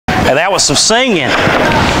Now, that was some singing.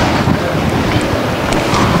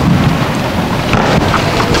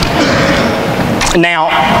 Now,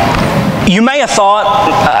 you may have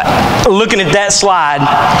thought, looking at that slide,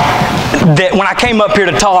 that when I came up here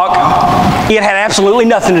to talk, it had absolutely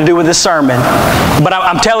nothing to do with this sermon. But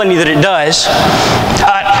I'm telling you that it does.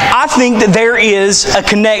 I think that there is a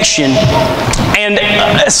connection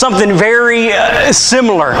and something very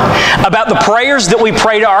similar about the prayers that we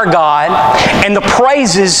pray to our God and the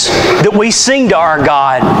praises that we sing to our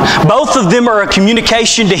God. Both of them are a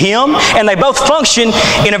communication to Him, and they both function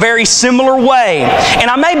in a very similar way. And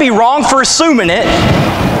I may be wrong for assuming it,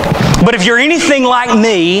 but if you're anything like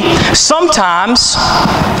me, sometimes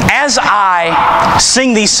as I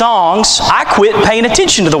sing these songs, I quit paying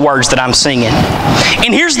attention to the words that I'm singing.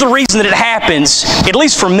 And here's the reason that it happens, at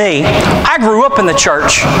least for me. I grew up in the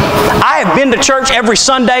church. I have been to church every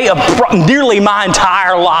Sunday of nearly my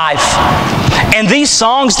entire life. And these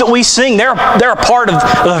songs that we sing, they're a part of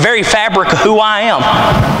the very fabric of who I am.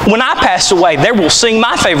 When I pass away, they will sing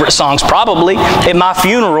my favorite songs, probably at my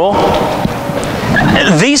funeral.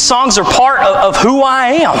 These songs are part of who I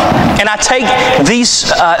am. And I take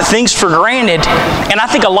these things for granted. And I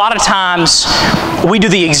think a lot of times we do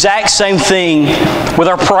the exact same thing with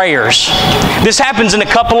our prayers. This happens in a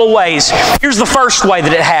couple of ways. Here's the first way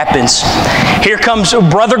that it happens. Here comes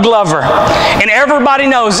Brother Glover. And everybody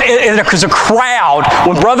knows there's a crowd.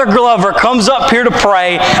 When Brother Glover comes up here to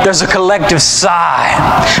pray, there's a collective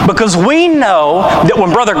sigh. Because we know that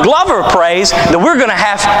when Brother Glover prays, that we're going to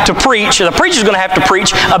have to preach, or the preacher's going to have to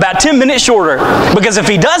preach about 10 minutes shorter. Because if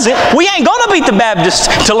he doesn't, we ain't going to beat the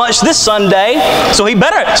Baptists to lunch this Sunday. So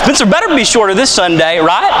Spencer better be shorter this Sunday,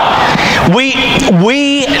 right?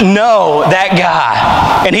 We know that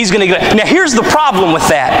guy. And he's going to go. Now here's the problem with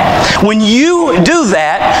that. When you do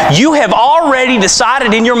that, you have already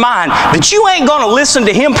decided in your mind that you ain't going to listen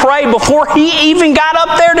to him pray before he even got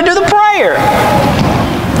up there to do the prayer.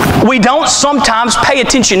 We don't sometimes pay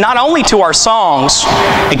attention not only to our songs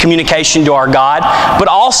in communication to our God, but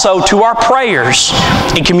also to our prayers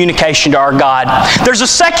in communication to our God. There's a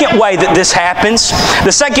second way that this happens.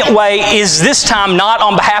 The second way is this time not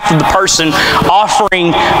on behalf of the person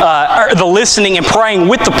offering the listening and praying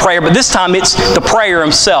with the prayer, but this time it's the prayer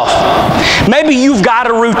himself. Maybe you've got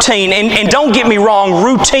a routine, and don't get me wrong,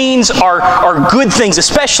 routines are good things,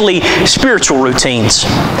 especially spiritual routines.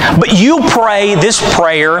 But you pray this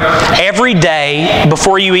prayer every day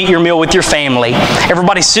before you eat your meal with your family.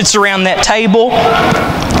 Everybody sits around that table,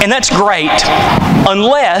 and that's great,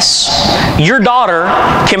 unless your daughter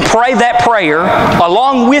can pray that prayer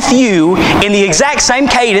along with you in the exact same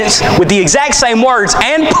cadence, with the exact same words,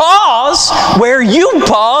 and pause where you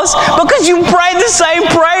pause because you pray the same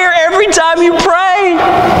prayer every time you pray.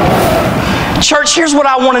 Church, here's what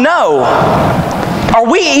I want to know. Are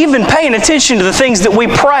we even paying attention to the things that we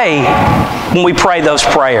pray when we pray those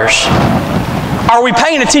prayers? Are we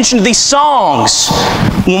paying attention to these songs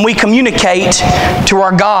when we communicate to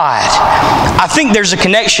our God? I think there's a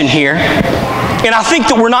connection here. And I think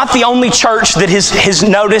that we're not the only church that has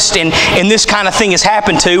noticed and this kind of thing has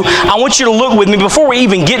happened to. I want you to look with me, before we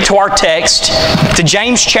even get to our text, to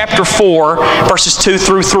James chapter 4, verses 2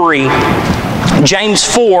 through 3. James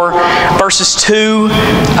 4, verses 2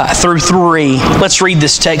 through 3. Let's read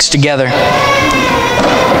this text together.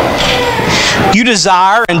 You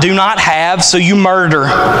desire and do not have, so you murder.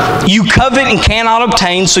 You covet and cannot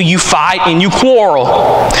obtain, so you fight and you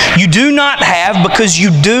quarrel. You do not have because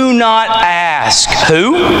you do not ask.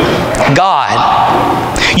 Who?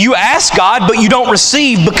 God. You ask God, but you don't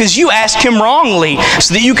receive because you ask Him wrongly,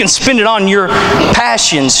 so that you can spend it on your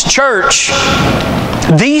passions. Church,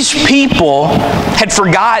 these people had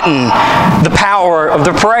forgotten the power of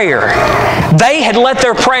their prayer. They had let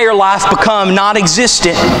their prayer life become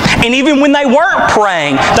non-existent. And even when they weren't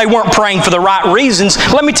praying for the right reasons.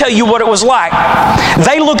 Let me tell you what it was like.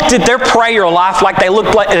 They looked at their prayer life like they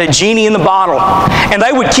looked like a genie in the bottle. And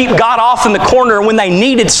they would keep God off in the corner, and when they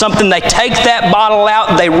needed something, they take that bottle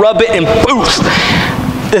out, they rub it, and poof,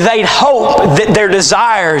 they'd hope that their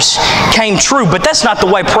desires came true. But that's not the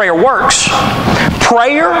way prayer works.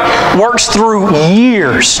 Prayer works through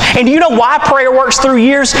years. And do you know why prayer works through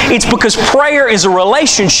years? It's because prayer is a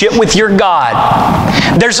relationship with your God.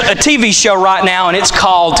 There's a TV show right now, and it's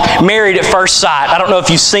called Married at First Sight. I don't know if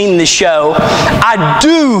you've seen this show. I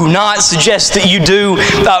do not suggest that you do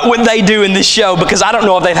what they do in this show, because I don't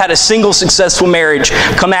know if they've had a single successful marriage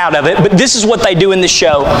come out of it. But this is what they do in this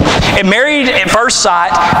show. At Married at First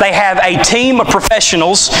Sight, they have a team of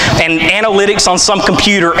professionals and analytics on some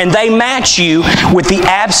computer, and they match you with the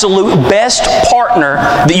absolute best partner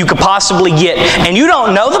that you could possibly get. And you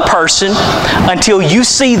don't know the person until you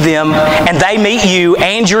see them and they meet you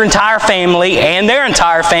and your entire family and their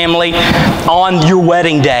entire family on your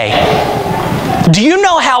wedding day. Do you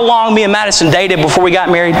know how long me and Madison dated before we got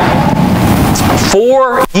married?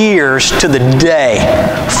 4 years to the day.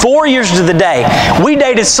 4 years to the day. We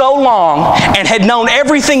dated so long and had known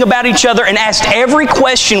everything about each other and asked every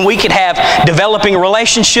question we could have developing a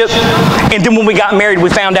relationship. And then when we got married, we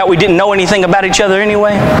found out we didn't know anything about each other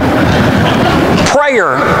anyway.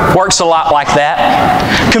 Prayer works a lot like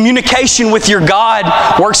that. Communication with your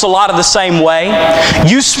God works a lot of the same way.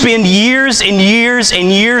 You spend years and years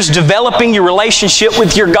and years developing your relationship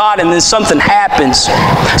with your God, and then something happens.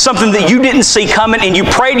 Something that you didn't see coming, and you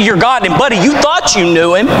pray to your God, and buddy, you thought you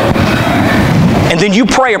knew Him. And then you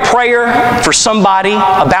pray a prayer for somebody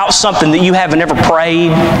about something that you haven't ever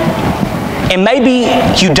prayed. And maybe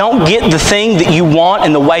you don't get the thing that you want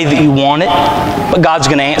in the way that you want it, but God's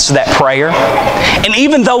going to answer that prayer. And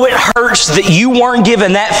even though it hurts that you weren't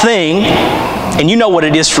given that thing, and you know what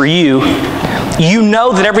it is for you, you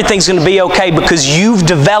know that everything's going to be okay because you've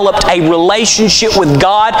developed a relationship with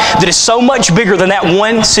God that is so much bigger than that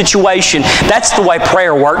one situation. That's the way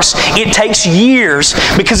prayer works. It takes years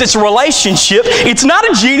because it's a relationship. It's not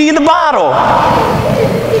a genie in the bottle.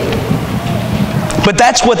 But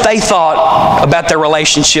that's what they thought about their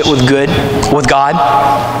relationship with God.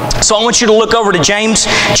 So I want you to look over to James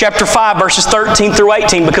chapter 5, verses 13 through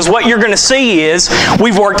 18, because what you're going to see is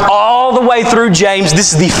we've worked all the way through James.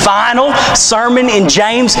 This is the final sermon in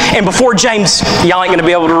James. And before James, y'all ain't going to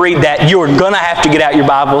be able to read that. You are going to have to get out your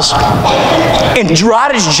Bibles. And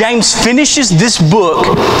right as James finishes this book,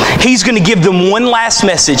 he's going to give them one last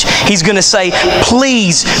message. He's going to say,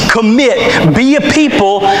 please commit, be a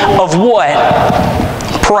people of what?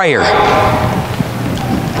 Prayer.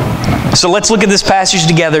 So let's look at this passage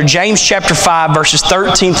together. James chapter 5, verses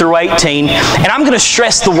 13 through 18. And I'm going to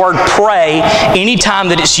stress the word pray anytime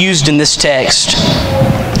that it's used in this text.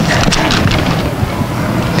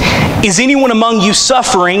 Is anyone among you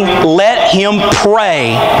suffering? Let him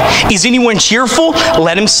pray. Is anyone cheerful?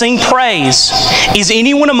 Let him sing praise. Is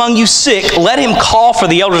anyone among you sick? Let him call for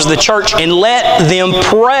the elders of the church and let them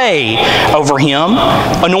pray over him,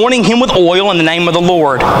 anointing him with oil in the name of the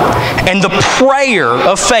Lord. And the prayer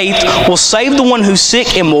of faith will save the one who's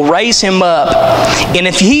sick and will raise him up. And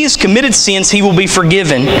if he has committed sins, he will be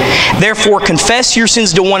forgiven. Therefore, confess your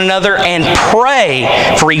sins to one another and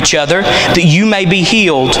pray for each other that you may be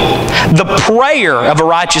healed. The prayer of a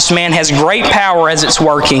righteous man has great power as it's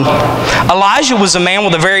working. Elijah was a man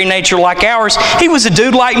with a very nature like ours. He was a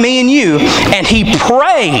dude like me and you, and he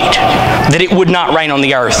prayed that it would not rain on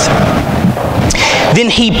the earth. Then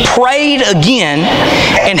he prayed again,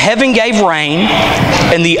 and heaven gave rain,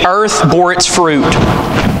 and the earth bore its fruit.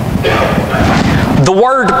 The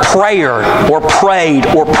word prayer or prayed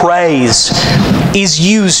or praise is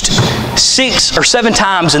used 6 or 7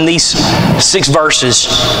 times in these 6 verses.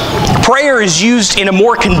 Prayer is used in a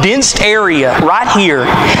more condensed area right here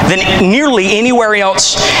than nearly anywhere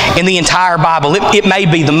else in the entire Bible. It may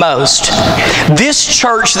be the most. This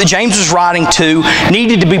church that James was writing to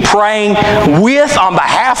needed to be praying with, on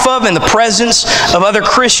behalf of, in the presence of other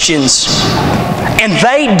Christians. And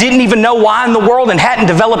they didn't even know why in the world and hadn't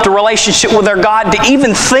developed a relationship with their God to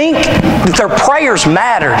even think that their prayers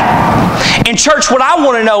mattered. And church, what I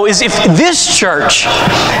want to know is if this church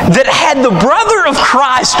that had the brother of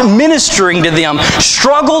Christ ministering to them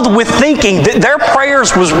struggled with thinking that their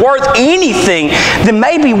prayers was worth anything, then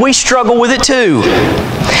maybe we struggle with it too.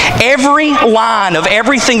 Every line of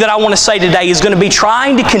everything that I want to say today is going to be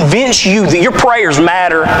trying to convince you that your prayers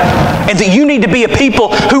matter and that you need to be a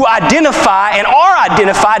people who identify and are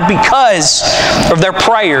identified because of their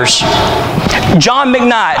prayers. John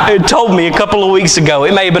McKnight told me a couple of weeks ago,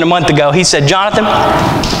 it may have been a month ago, he said, Jonathan,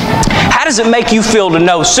 how does it make you feel to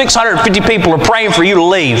know 650 people are praying for you to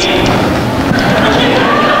leave?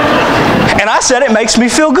 And I said, it makes me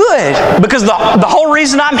feel good because the whole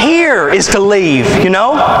reason I'm here is to leave, you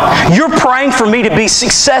know? You're praying for me to be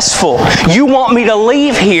successful. You want me to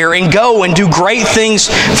leave here and go and do great things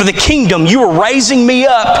for the kingdom. You are raising me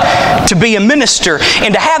up to be a minister.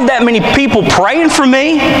 And to have that many people praying for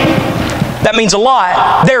me, that means a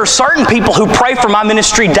lot. There are certain people who pray for my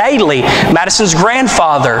ministry daily. Madison's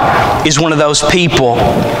grandfather is one of those people.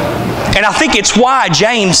 And I think it's why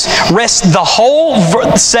James rests the whole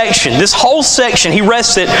section, this whole section, he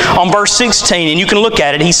rests it on verse 16. And you can look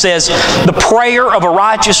at it. He says, the prayer of a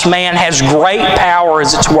righteous man has great power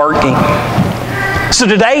as it's working. So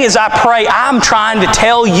today as I pray, I'm trying to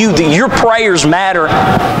tell you that your prayers matter.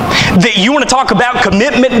 That you want to talk about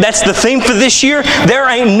commitment, that's the theme for this year. There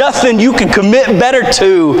ain't nothing you can commit better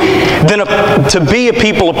to than to be a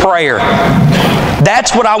people of prayer.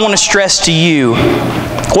 That's what I want to stress to you.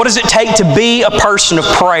 What does it take to be a person of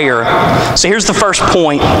prayer? So here's the first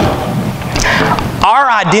point. Our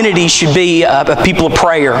identity should be a people of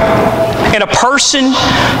prayer. And a person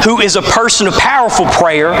who is a person of powerful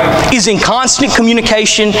prayer is in constant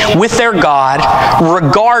communication with their God,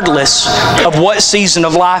 regardless of what season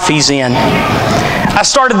of life he's in. I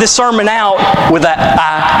started this sermon out with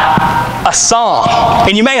a song.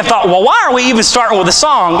 And you may have thought, well, why are we even starting with a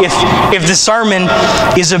song if the sermon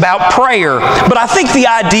is about prayer? But I think the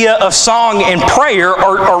idea of song and prayer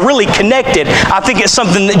are really connected. I think it's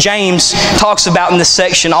something that James talks about in this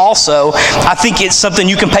section also. I think it's something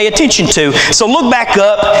you can pay attention to. So look back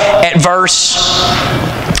up at verse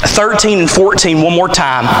 13 and 14 one more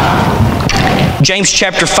time. James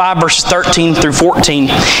chapter 5, verses 13 through 14.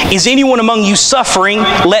 Is anyone among you suffering?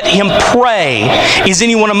 Let him pray. Is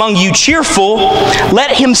anyone among you cheerful? Let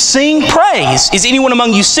him sing praise. Is anyone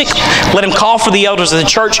among you sick? Let him call for the elders of the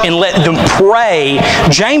church and let them pray.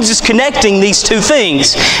 James is connecting these two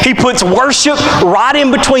things. He puts worship right in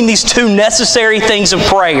between these two necessary things of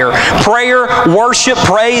prayer. Prayer, worship,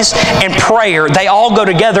 praise, and prayer. They all go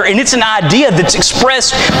together, and it's an idea that's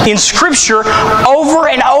expressed in Scripture over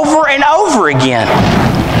and over and over again.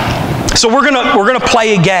 So we're gonna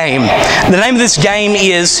play a game. The name of this game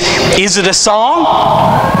is it a song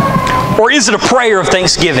or is it a prayer of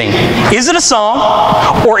thanksgiving? Is it a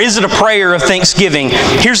song or is it a prayer of thanksgiving?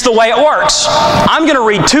 Here's the way it works. I'm going to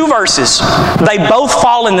read two verses. They both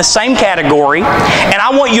fall in the same category, and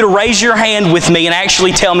I want you to raise your hand with me and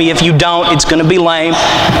actually tell me. If you don't, it's going to be lame.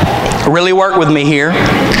 Really work with me here.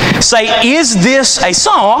 Say, is this a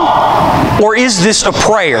song or is this a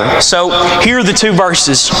prayer? So here are the two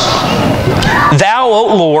verses. Thou,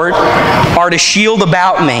 O Lord, art a shield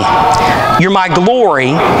about me. You're my glory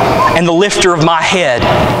and the lifter of my head.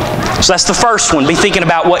 So that's the first one. Be thinking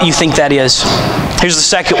about what you think that is. Here's the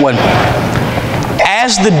second one.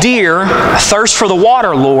 As the deer thirsts for the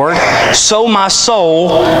water, Lord, so my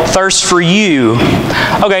soul thirsts for you.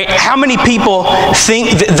 Okay, how many people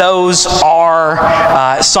think that those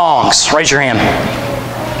are songs? Raise your hand.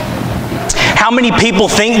 How many people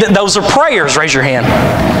think that those are prayers? Raise your hand.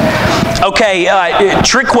 Okay,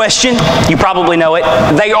 trick question. You probably know it.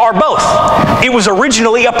 They are both. It was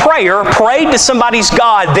originally a prayer prayed to somebody's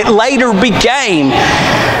God that later became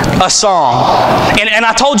a song. And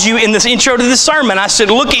I told you in this intro to this sermon, I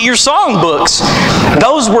said, look at your song books.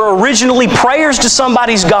 Those were originally prayers to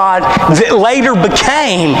somebody's God that later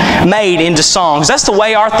became made into songs. That's the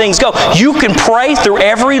way our things go. You can pray through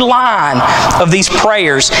every line of these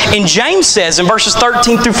prayers. And James says in verses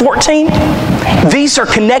 13 through 14, these are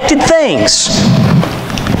connected things.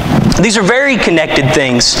 These are very connected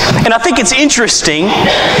things. And I think it's interesting.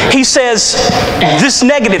 He says this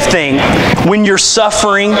negative thing, when you're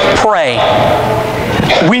suffering, pray.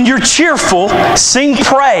 When you're cheerful, sing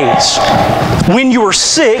praise. When you are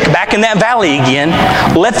sick, back in that valley again,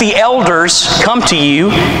 let the elders come to you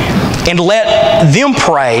and let them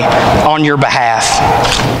pray on your behalf.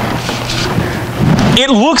 It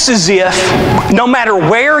looks as if no matter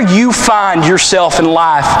where you find yourself in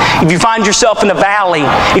life, if you find yourself in a valley,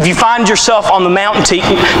 if you find yourself on the mountain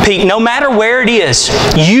peak, no matter where it is,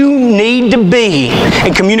 you need to be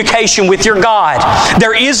in communication with your God.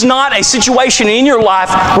 There is not a situation in your life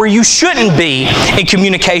where you shouldn't be in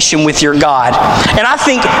communication with your God. And I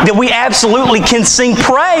think that we absolutely can sing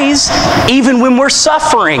praise even when we're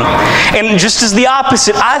suffering. And just as the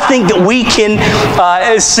opposite, I think that we can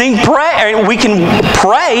sing praise, we can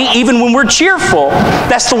pray even when we're cheerful.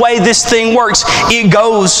 That's the way this thing works. It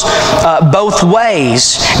goes both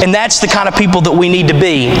ways. And that's the kind of people that we need to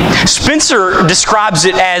be. Spencer describes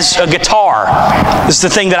it as a guitar. This is the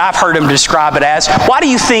thing that I've heard him describe it as. Why do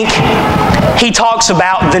you think he talks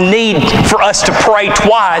about the need for us to pray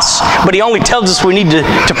twice, but he only tells us we need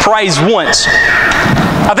to praise once?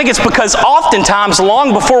 I think it's because oftentimes,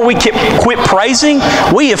 long before we quit praising,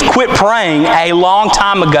 we have quit praying a long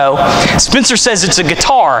time ago. Spencer says it's a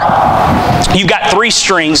guitar. You've got 3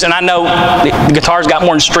 strings, and I know the guitar's got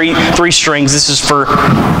more than 3 strings. This is for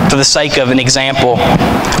the sake of an example.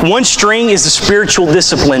 1 string is the spiritual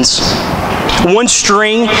disciplines. One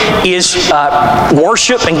string is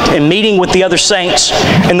worship and meeting with the other saints.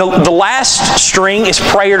 And the last string is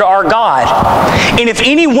prayer to our God. And if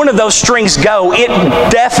any one of those strings go, it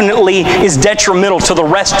definitely is detrimental to the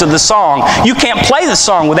rest of the song. You can't play the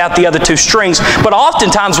song without the other two strings. But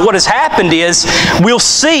oftentimes what has happened is we'll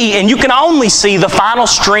see, and you can only see the final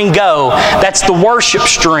string go. That's the worship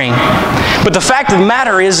string. But the fact of the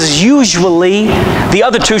matter is usually the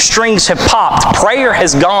other two strings have popped. Prayer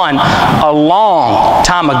has gone a long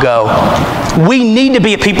time ago. We need to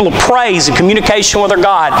be a people of praise and communication with our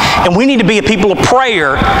God. And we need to be a people of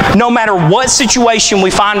prayer no matter what situation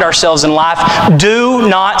we find ourselves in life. Do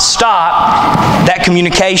not stop that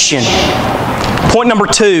communication. Point number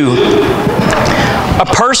 2. A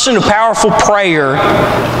person of powerful prayer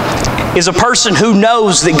is a person who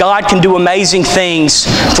knows that God can do amazing things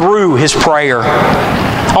through his prayer.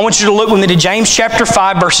 I want you to look with me to James chapter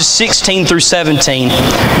 5, verses 16 through 17.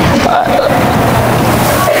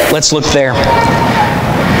 Let's look there.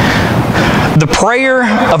 The prayer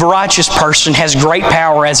of a righteous person has great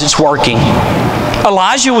power as it's working.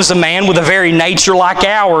 Elijah was a man with a very nature like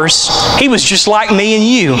ours. He was just like me and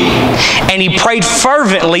you. And he prayed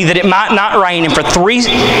fervently that it might not rain. And for 3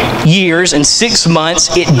 years and 6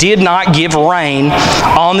 months, it did not give rain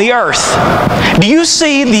on the earth. Do you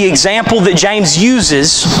see the example that James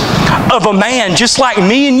uses of a man just like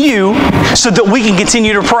me and you so that we can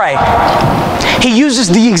continue to pray? He uses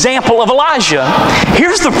the example of Elijah.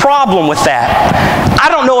 Here's the problem with that. I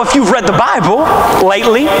don't know if you've read the Bible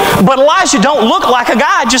lately, but Elijah don't look like a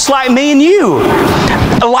guy just like me and you.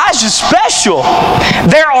 Elijah's special.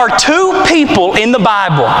 There are 2 people in the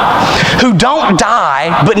Bible who don't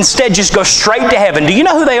die, but instead just go straight to heaven. Do you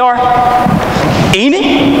know who they are? Enoch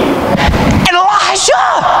and Elijah.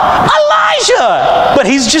 But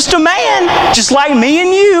he's just a man, just like me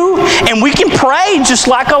and you. And we can pray just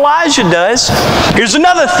like Elijah does. Here's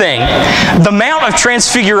another thing. The Mount of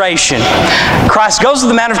Transfiguration. Christ goes to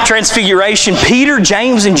the Mount of Transfiguration. Peter,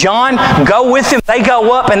 James, and John go with him. They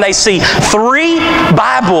go up and they see 3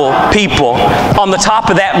 Bible people on the top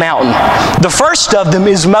of that mountain. The first of them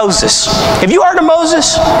is Moses. Have you heard of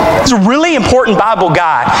Moses? He's a really important Bible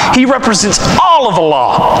guy. He represents all of the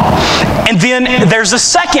law. And then there's a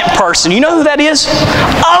second person. You know who that is?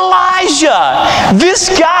 Elijah. This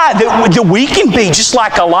guy that we can be just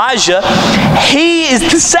like Elijah, he is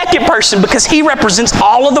the second person because he represents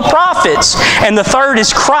all of the prophets. And the third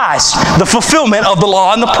is Christ, the fulfillment of the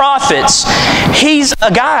law and the prophets. He's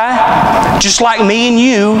a guy just like me and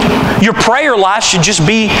you. Your prayer life should just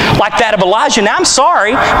be like that of Elijah. Now, I'm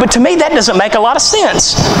sorry, but to me that doesn't make a lot of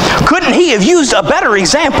sense. Couldn't he have used a better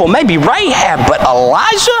example? Maybe Rahab, but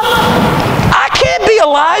Elijah? I can't be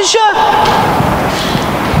Elijah.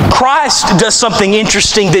 Christ does something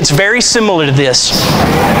interesting that's very similar to this.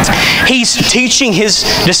 He's teaching his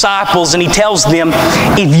disciples and he tells them,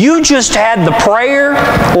 if you just had the prayer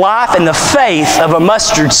life and the faith of a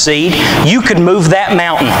mustard seed, you could move that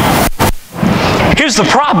mountain. Here's the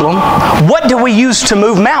problem. What do we use to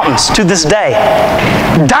move mountains to this day?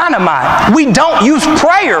 Dynamite. We don't use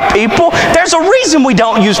prayer, people. There's a reason we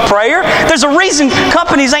don't use prayer. There's a reason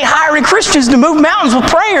companies ain't hiring Christians to move mountains with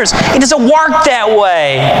prayers. It doesn't work that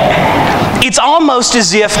way. It's almost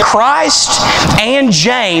as if Christ and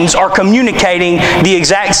James are communicating the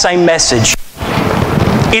exact same message.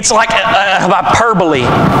 It's like a hyperbole.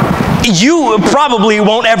 You probably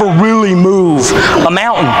won't ever really move a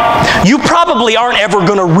mountain. You probably aren't ever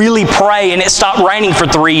going to really pray and it stopped raining for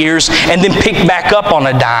 3 years and then pick back up on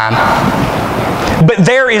a dime. But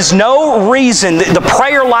there is no reason that the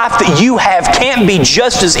prayer life that you have can't be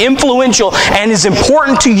just as influential and as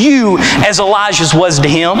important to you as Elijah's was to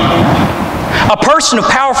him. A person of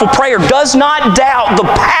powerful prayer does not doubt the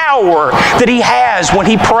power that he has when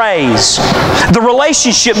he prays. The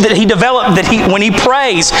relationship that he developed when he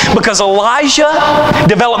prays, because Elijah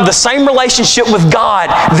developed the same relationship with God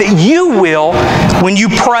that you will when you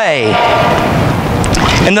pray.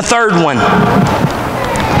 And the third one,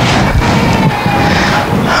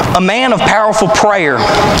 a man of powerful prayer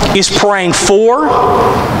is praying for,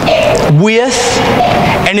 with,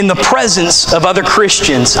 and in the presence of other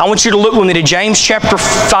Christians. I want you to look with me to James chapter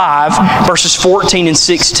 5, verses 14 and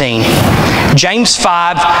 16. James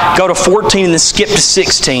 5, go to 14 and then skip to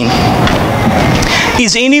 16.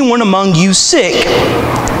 Is anyone among you sick?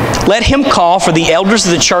 Let him call for the elders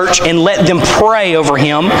of the church and let them pray over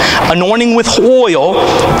him, anointing with oil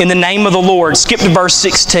in the name of the Lord. Skip to verse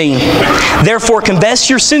 16. Therefore confess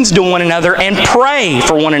your sins to one another and pray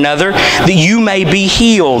for one another that you may be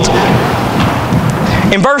healed.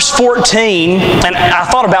 In verse 14, and I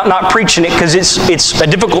thought about not preaching it because it's a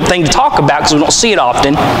difficult thing to talk about because we don't see it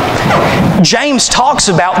often. James talks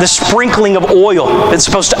about the sprinkling of oil that's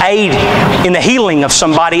supposed to aid in the healing of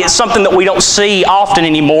somebody. It's something that we don't see often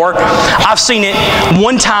anymore. I've seen it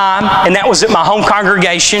one time, and that was at my home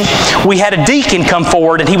congregation. We had a deacon come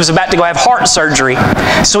forward, and he was about to go have heart surgery.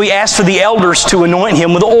 So he asked for the elders to anoint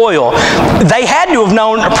him with oil. They had to have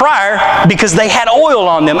known prior because they had oil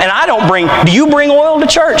on them. And do you bring oil to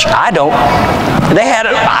church? I don't. They had,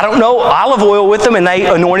 olive oil with them, and they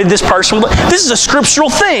anointed this person. This is a scriptural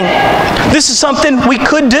thing. This is something we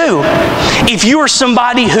could do. If you are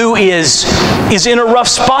somebody who is in a rough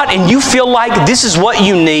spot and you feel like this is what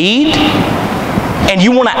you need, and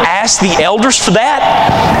you want to ask the elders for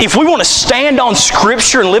that, if we want to stand on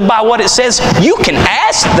Scripture and live by what it says, you can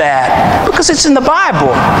ask that because it's in the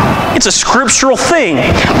Bible. It's a scriptural thing.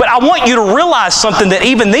 But I want you to realize something that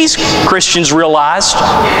even these Christians realized.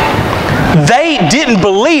 They didn't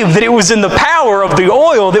believe that it was in the power of the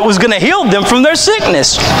oil that was going to heal them from their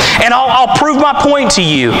sickness. And I'll prove my point to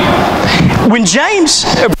you. When James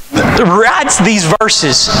writes these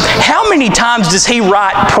verses, how many times does he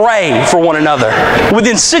write pray for one another?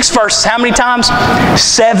 Within 6 verses, how many times?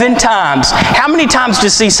 7 times. How many times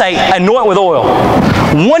does he say anoint with oil?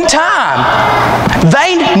 1 time.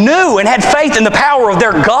 They knew and had faith in the power of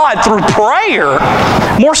their God through prayer,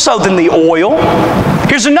 more so than the oil.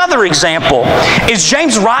 Here's another example. As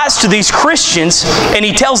James writes to these Christians and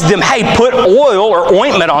he tells them, hey, put oil or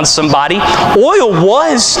ointment on somebody. Oil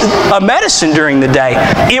was a medicine during the day.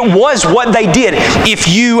 It was what they did. If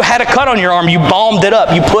you had a cut on your arm, you balmed it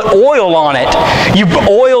up. You put oil on it. You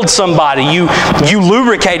oiled somebody. You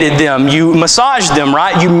lubricated them. You massaged them,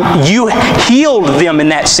 right? You healed them in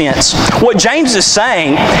that sense. What James is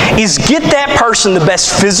saying is get that person the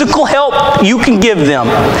best physical help you can give them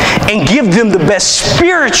and give them the best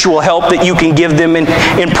spiritual help that you can give them in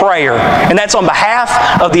prayer. And that's on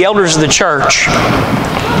behalf of the elders of the church.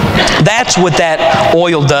 That's what that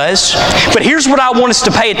oil does. But here's what I want us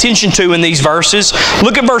to pay attention to in these verses.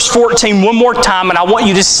 Look at verse 14 one more time, and I want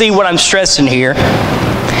you to see what I'm stressing here.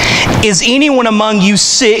 Is anyone among you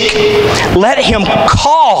sick? Let him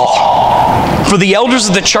call for the elders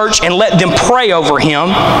of the church and let them pray over him,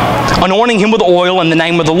 anointing him with oil in the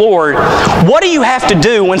name of the Lord. What do you have to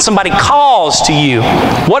do when somebody calls to you?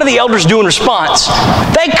 What do the elders do in response?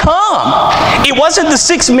 They come. It wasn't the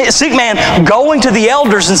sick man going to the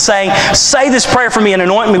elders and saying, say this prayer for me and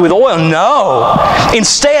anoint me with oil. No.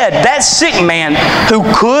 Instead, that sick man who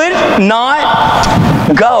could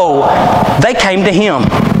not go, they came to him.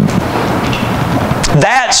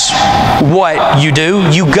 That's what you do.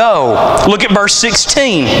 You go. Look at verse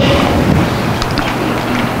 16.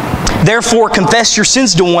 Therefore, confess your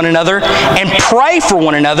sins to one another and pray for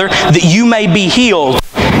one another that you may be healed.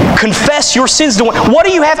 Confess your sins to one. What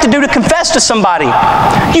do you have to do to confess to somebody?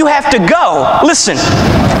 You have to go. Listen,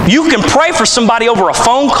 you can pray for somebody over a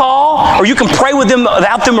phone call, or you can pray with them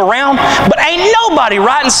without them around, but ain't nobody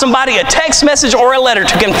writing somebody a text message or a letter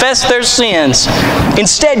to confess their sins.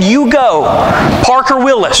 Instead, you go. Parker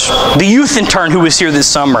Willis, the youth intern who was here this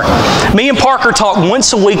summer, me and Parker talk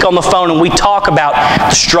once a week on the phone, and we talk about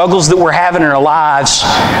the struggles that we're having in our lives,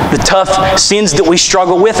 the tough sins that we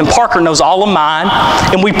struggle with, and Parker knows all of mine,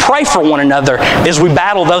 and we pray for one another as we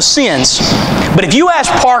battle those sins. But if you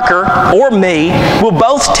ask Parker or me, we'll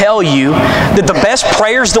both tell you that the best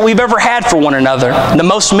prayers that we've ever had for one another, the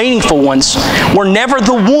most meaningful ones, were never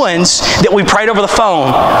the ones that we prayed over the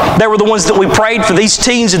phone. They were the ones that we prayed for these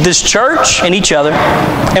teens at this church and each other.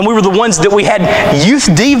 And we were the ones that we had youth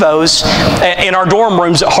devos in our dorm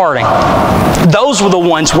rooms at Harding. Those were the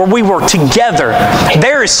ones where we were together.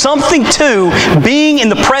 There is something to being in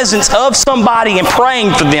the presence of somebody and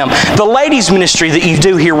praying for them. The ladies' ministry that you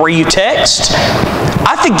do here where you text,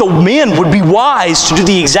 I think the men would be wise to do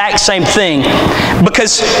the exact same thing,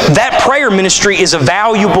 because that prayer ministry is a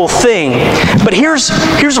valuable thing. But here's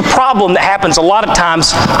a problem that happens a lot of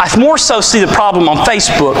times. I more so see the problem on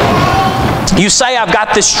Facebook. You say, I've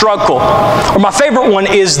got this struggle. Or my favorite one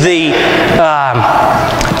is the,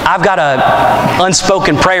 I've got an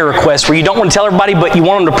unspoken prayer request where you don't want to tell everybody, but you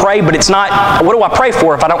want them to pray, but it's not, what do I pray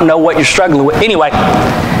for if I don't know what you're struggling with? Anyway,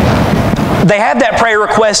 they have that prayer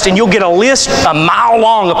request, and you'll get a list a mile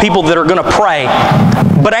long of people that are going to pray.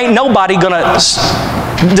 But ain't nobody going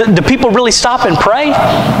to... Do people really stop and pray?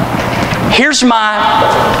 Here's my...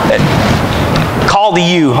 Call call to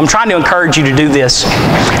you. I'm trying to encourage you to do this.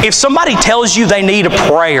 If somebody tells you they need a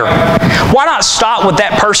prayer, why not stop with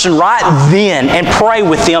that person right then and pray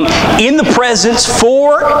with them in the presence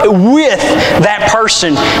with that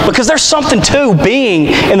person? Because there's something to being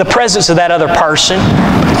in the presence of that other person.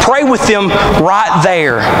 Pray with them right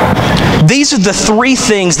there. These are the three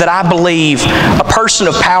things that I believe a person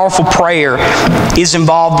of powerful prayer is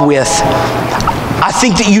involved with. I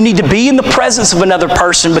think that you need to be in the presence of another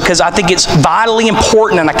person because I think it's vitally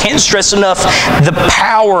important, and I can't stress enough the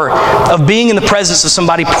power of being in the presence of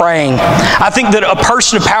somebody praying. I think that a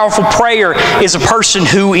person of powerful prayer is a person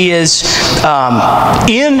who is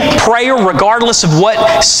in prayer regardless of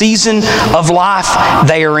what season of life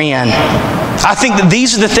they are in. I think that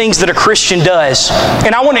these are the things that a Christian does.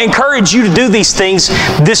 And I want to encourage you to do these things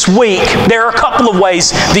this week. There are a couple of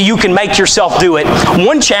ways that you can make yourself do it.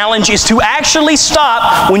 One challenge is to actually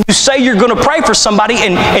stop when you say you're going to pray for somebody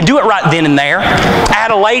and do it right then and there. I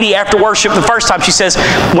had a lady after worship the first time, she says,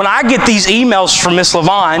 when I get these emails from Miss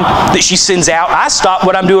LaVon that she sends out, I stop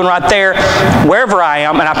what I'm doing right there, wherever I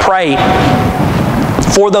am, and I pray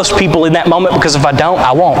for those people in that moment, because if I don't,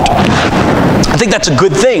 I won't. I think that's a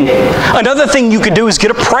good thing. Another thing you could do is get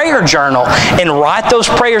a prayer journal and write those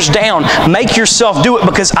prayers down. Make yourself do it,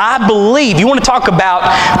 because I believe, you want to talk about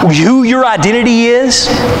who your identity is?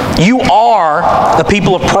 You are the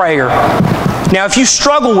people of prayer. Now, if you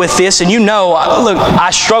struggle with this and you know, look,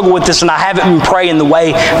 I struggle with this and I haven't been praying the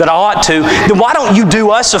way that I ought to, then why don't you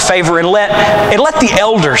do us a favor and let the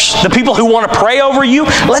elders, the people who want to pray over you,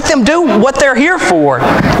 let them do what they're here for.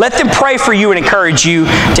 Let them pray for you and encourage you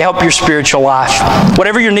to help your spiritual life.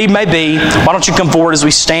 Whatever your need may be, why don't you come forward as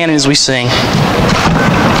we stand and as we sing.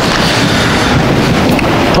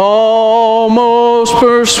 Almost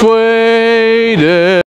persuaded.